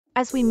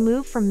As we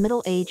move from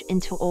middle age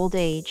into old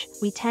age,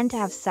 we tend to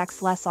have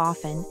sex less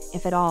often,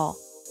 if at all.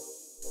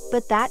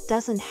 But that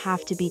doesn't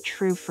have to be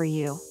true for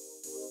you.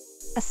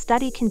 A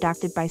study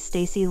conducted by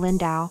Stacy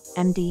Lindau,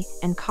 MD,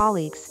 and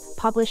colleagues,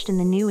 published in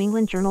the New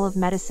England Journal of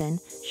Medicine,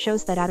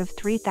 shows that out of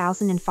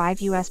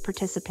 3,005 U.S.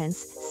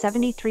 participants,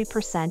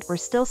 73% were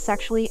still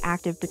sexually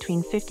active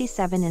between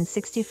 57 and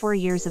 64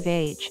 years of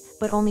age,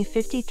 but only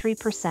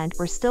 53%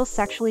 were still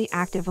sexually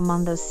active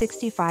among those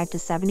 65 to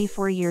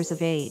 74 years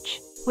of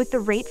age, with the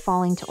rate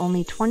falling to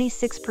only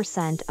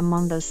 26%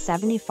 among those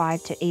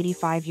 75 to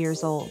 85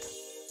 years old.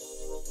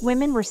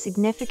 Women were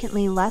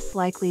significantly less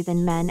likely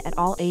than men at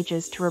all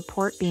ages to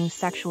report being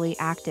sexually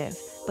active,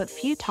 but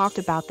few talked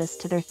about this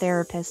to their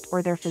therapist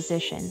or their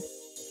physician.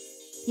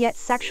 Yet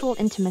sexual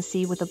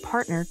intimacy with a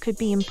partner could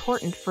be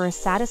important for a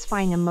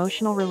satisfying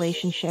emotional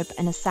relationship,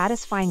 and a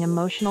satisfying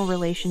emotional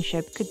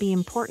relationship could be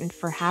important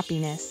for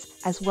happiness,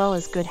 as well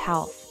as good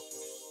health.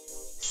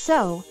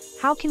 So,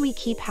 how can we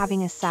keep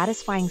having a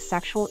satisfying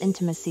sexual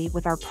intimacy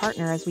with our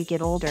partner as we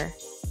get older?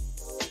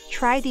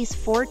 Try these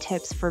 4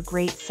 tips for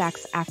great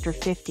sex after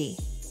 50.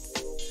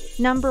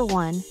 Number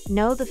 1,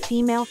 know the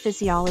female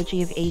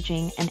physiology of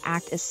aging and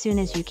act as soon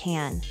as you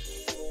can.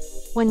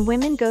 When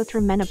women go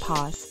through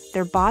menopause,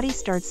 their body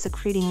starts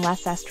secreting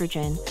less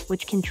estrogen,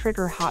 which can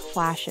trigger hot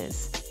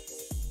flashes.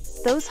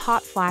 Those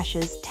hot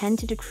flashes tend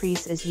to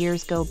decrease as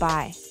years go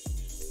by.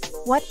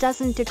 What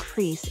doesn't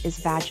decrease is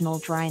vaginal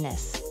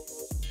dryness.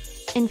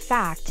 In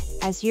fact,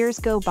 as years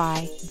go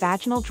by,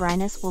 vaginal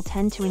dryness will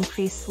tend to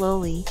increase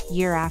slowly,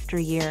 year after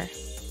year.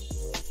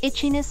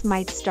 Itchiness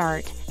might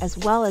start, as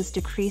well as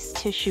decreased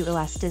tissue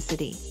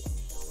elasticity.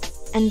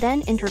 And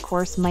then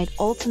intercourse might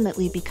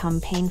ultimately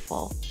become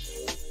painful.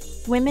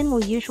 Women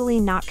will usually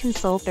not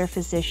consult their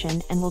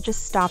physician and will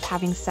just stop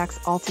having sex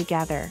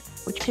altogether,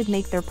 which could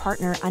make their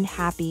partner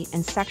unhappy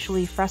and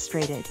sexually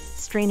frustrated,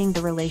 straining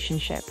the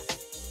relationship.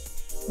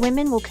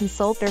 Women will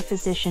consult their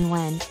physician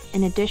when,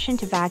 in addition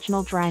to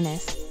vaginal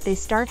dryness, they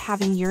start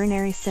having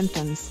urinary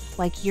symptoms,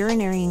 like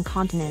urinary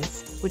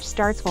incontinence, which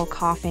starts while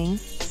coughing,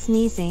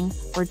 sneezing,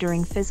 or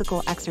during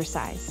physical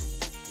exercise.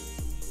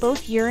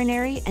 Both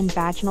urinary and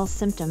vaginal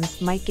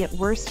symptoms might get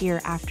worse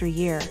year after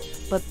year,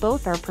 but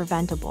both are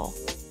preventable.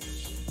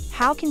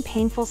 How can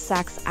painful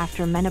sex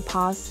after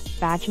menopause,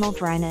 vaginal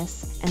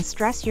dryness, and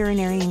stress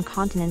urinary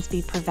incontinence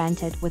be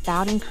prevented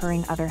without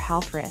incurring other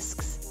health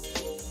risks?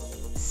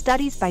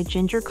 Studies by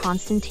Ginger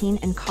Constantine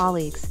and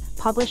colleagues,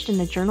 published in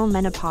the journal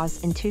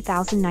Menopause in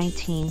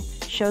 2019,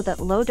 show that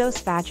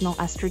low-dose vaginal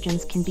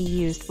estrogens can be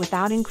used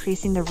without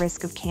increasing the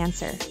risk of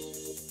cancer.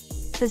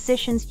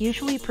 Physicians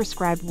usually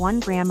prescribe 1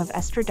 gram of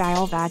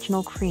estradiol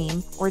vaginal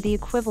cream, or the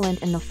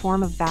equivalent in the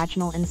form of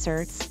vaginal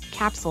inserts,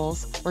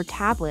 capsules, or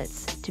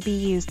tablets, to be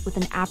used with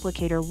an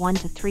applicator 1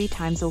 to 3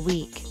 times a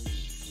week.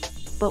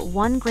 But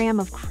 1 gram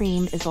of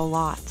cream is a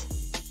lot.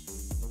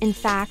 In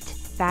fact,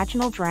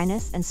 vaginal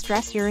dryness and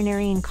stress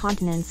urinary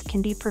incontinence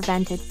can be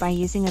prevented by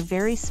using a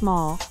very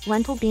small,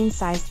 lentil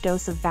bean-sized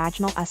dose of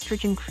vaginal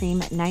estrogen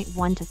cream at night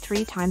 1 to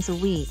 3 times a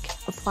week,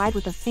 applied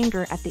with a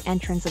finger at the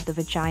entrance of the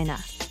vagina.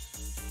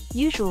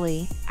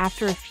 Usually,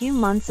 after a few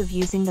months of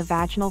using the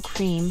vaginal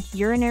cream,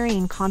 urinary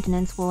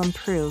incontinence will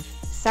improve,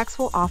 sex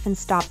will often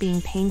stop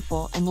being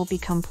painful and will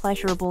become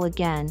pleasurable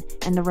again,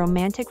 and the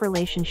romantic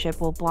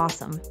relationship will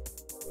blossom.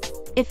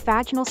 If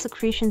vaginal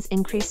secretions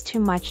increase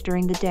too much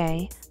during the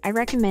day, I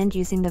recommend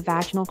using the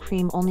vaginal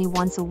cream only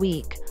once a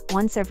week,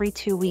 once every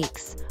 2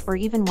 weeks, or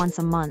even once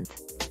a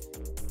month.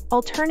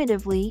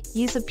 Alternatively,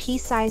 use a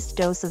pea-sized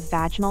dose of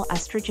vaginal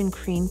estrogen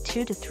cream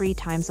 2 to 3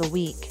 times a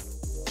week.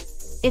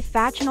 If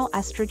vaginal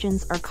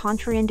estrogens are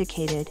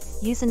contraindicated,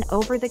 use an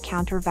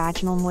over-the-counter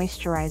vaginal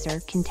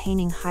moisturizer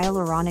containing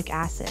hyaluronic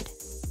acid.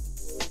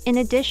 In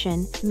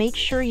addition, make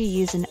sure you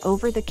use an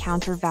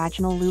over-the-counter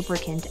vaginal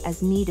lubricant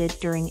as needed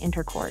during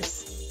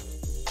intercourse.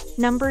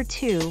 Number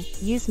 2,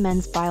 use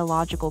men's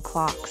biological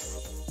clocks.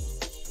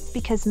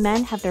 Because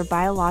men have their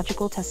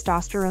biological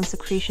testosterone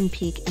secretion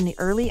peak in the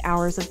early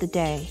hours of the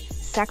day,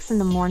 sex in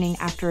the morning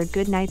after a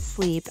good night's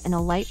sleep and a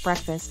light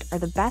breakfast are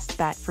the best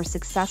bet for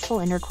successful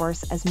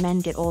intercourse as men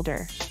get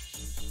older.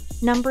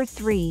 Number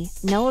 3,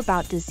 know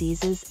about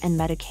diseases and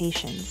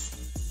medications.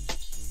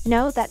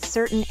 Know that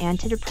certain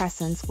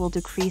antidepressants will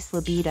decrease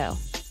libido.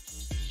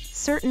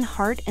 Certain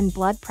heart and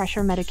blood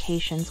pressure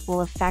medications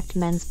will affect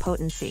men's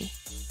potency.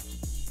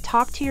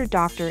 Talk to your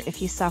doctor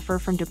if you suffer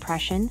from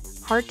depression,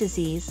 heart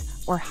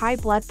disease, or high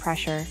blood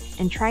pressure,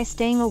 and try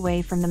staying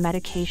away from the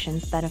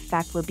medications that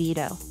affect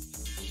libido.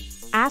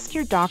 Ask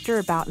your doctor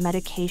about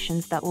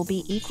medications that will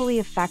be equally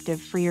effective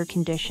for your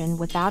condition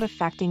without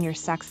affecting your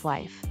sex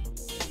life.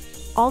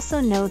 Also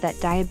know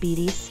that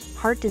diabetes,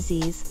 heart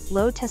disease,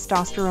 low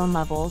testosterone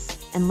levels,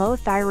 and low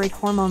thyroid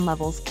hormone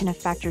levels can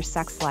affect your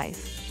sex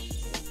life.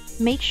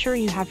 Make sure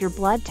you have your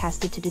blood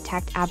tested to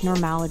detect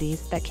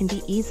abnormalities that can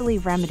be easily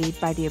remedied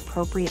by the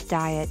appropriate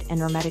diet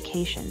and/or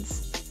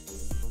medications.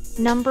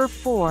 Number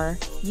 4,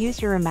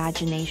 use your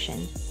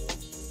imagination.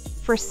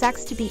 For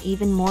sex to be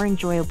even more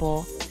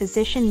enjoyable,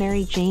 physician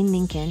Mary Jane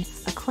Minkin,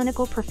 a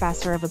clinical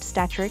professor of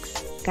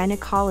obstetrics,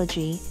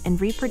 Gynecology, and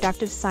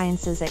Reproductive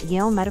Sciences at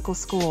Yale Medical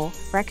School,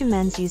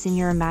 recommends using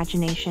your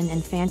imagination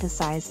and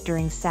fantasize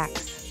during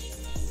sex.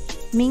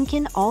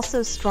 Minkin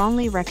also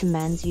strongly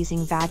recommends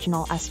using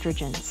vaginal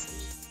estrogens.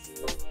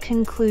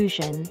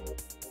 Conclusion: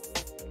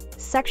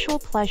 sexual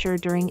pleasure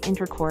during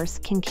intercourse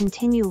can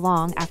continue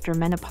long after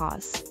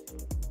menopause.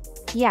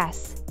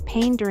 Yes,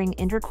 pain during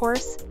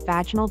intercourse,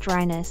 vaginal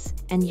dryness,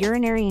 and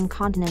urinary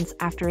incontinence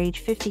after age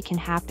 50 can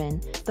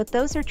happen, but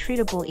those are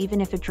treatable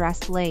even if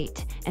addressed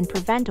late, and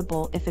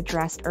preventable if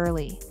addressed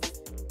early.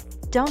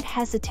 Don't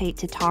hesitate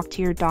to talk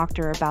to your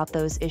doctor about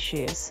those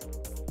issues.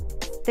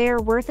 They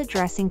are worth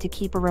addressing to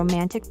keep a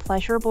romantic,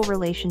 pleasurable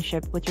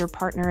relationship with your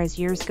partner as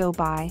years go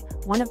by,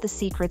 one of the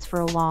secrets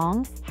for a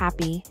long,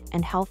 happy,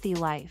 and healthy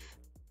life.